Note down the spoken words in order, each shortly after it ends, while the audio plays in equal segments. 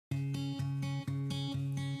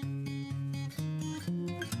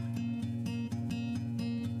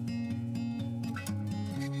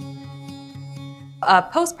A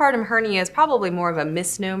postpartum hernia is probably more of a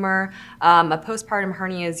misnomer. A postpartum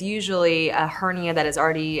hernia is usually a hernia that is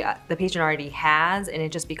the patient already has, and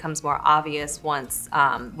it just becomes more obvious once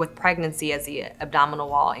with pregnancy as the abdominal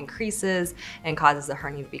wall increases and causes the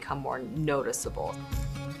hernia to become more noticeable.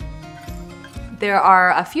 There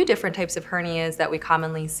are a few different types of hernias that we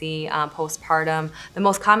commonly see postpartum. The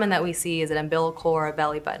most common that we see is an umbilical or a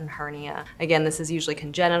belly button hernia. Again, this is usually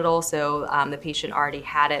congenital, so the patient already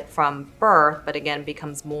had it from birth, but again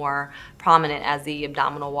becomes more prominent as the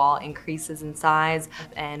abdominal wall increases in size.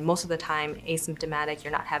 And most of the time asymptomatic, you're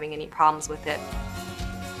not having any problems with it.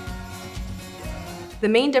 The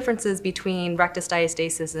main differences between recti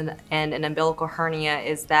diastasis and an umbilical hernia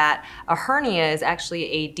is that a hernia is actually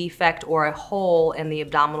a defect or a hole in the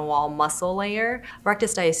abdominal wall muscle layer. Recti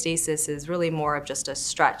diastasis is really more of just a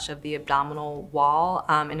stretch of the abdominal wall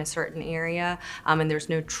in a certain area, and there's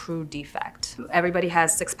no true defect. Everybody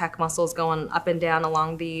has six-pack muscles going up and down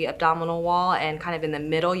along the abdominal wall, and kind of in the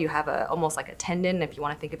middle you have almost like a tendon, if you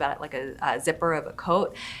want to think about it like a zipper of a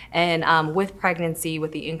coat. And with pregnancy,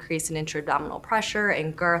 with the increase in intra-abdominal pressure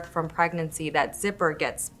and girth from pregnancy, that zipper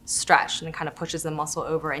gets stretched and it kind of pushes the muscle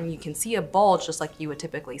over, and you can see a bulge just like you would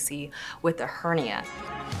typically see with a hernia.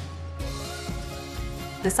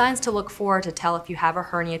 The signs to look for to tell if you have a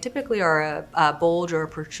hernia typically are a bulge or a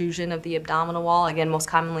protrusion of the abdominal wall. Again, most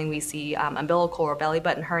commonly we see umbilical or belly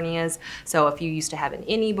button hernias. So if you used to have an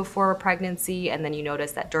innie before pregnancy and then you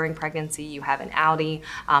notice that during pregnancy you have an outie,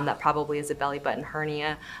 that probably is a belly button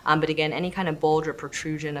hernia. But again, any kind of bulge or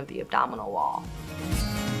protrusion of the abdominal wall.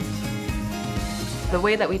 The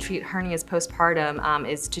way that we treat hernias postpartum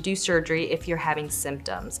is to do surgery if you're having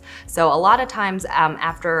symptoms. So a lot of times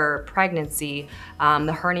after pregnancy,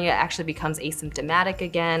 the hernia actually becomes asymptomatic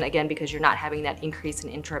again because you're not having that increase in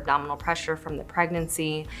intra-abdominal pressure from the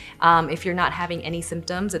pregnancy. If you're not having any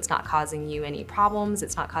symptoms, it's not causing you any problems,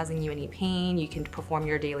 it's not causing you any pain, you can perform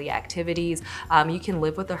your daily activities, you can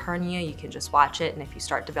live with a hernia, you can just watch it, and if you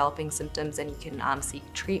start developing symptoms, then you can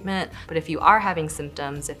seek treatment. But if you are having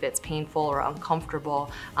symptoms, if it's painful or uncomfortable,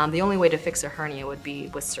 the only way to fix a hernia would be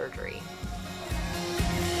with surgery.